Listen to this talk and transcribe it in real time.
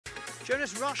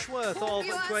Jonas Rushworth of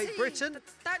Great Britain,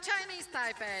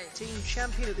 team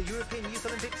champion at the European Youth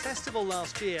Olympic Festival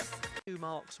last year. 2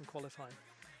 marks from qualifying.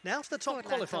 Now to the top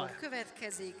qualifier.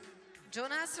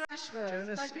 Jonas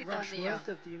Rushworth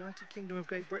of the United Kingdom of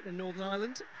Great Britain and Northern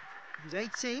Ireland. He's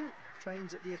 18,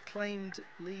 trains at the acclaimed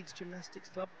Leeds Gymnastics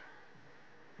Club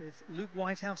with Luke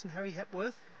Whitehouse and Harry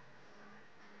Hepworth.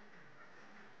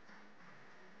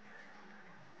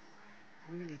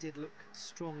 Really did look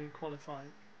strong in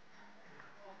qualifying.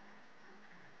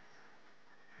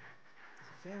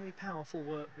 It's very powerful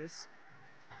work, this.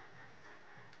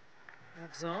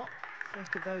 Waberer,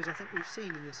 first of those I think we've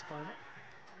seen in this final.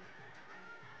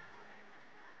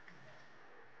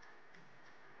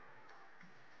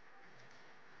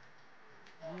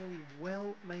 Really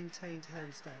well-maintained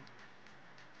handstand.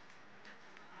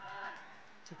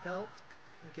 To belt,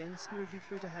 again smoothly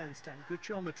through to handstand, good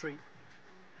geometry.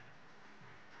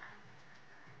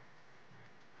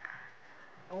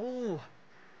 Oh,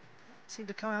 seemed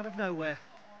to come out of nowhere.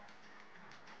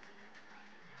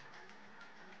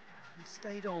 He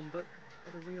stayed on, but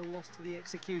a real loss to the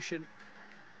execution.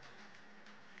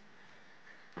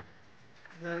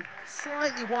 The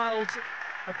slightly wild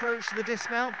approach to the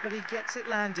dismount, but he gets it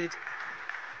landed.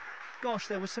 Gosh,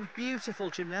 there was some beautiful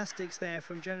gymnastics there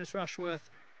from Jonas Rushworth.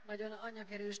 Nagyon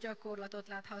anyagerős gyakorlatot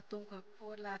láthattunk a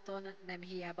korláton, nem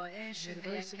hiába első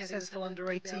helyen került a under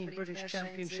 18 British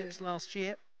Championships last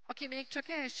year. Aki még csak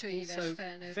első éves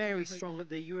felnőtt. Very strong at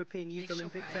the European Youth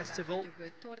Olympic Festival,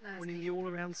 winning the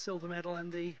all-around silver medal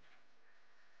and the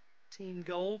team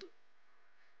gold.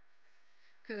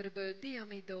 Körből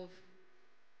Diamidov,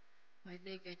 majd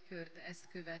még egy kört ezt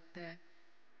követte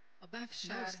a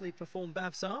Bavsár. Nicely performed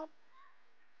Waberer.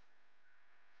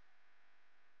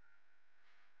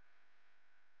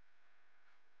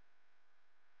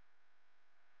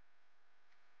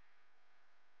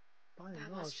 By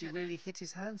and large, he really hit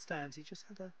his handstands. He just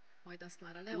had a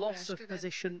loss of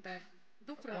position at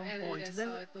one point. And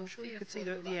then I'm sure you could see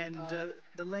that at the end,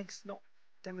 the legs not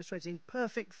demonstrating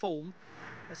perfect form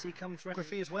as he comes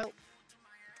referee as well.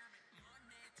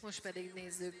 Most pedig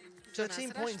nézzük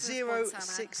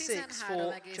 13.066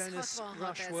 for Jonas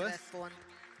Rushworth.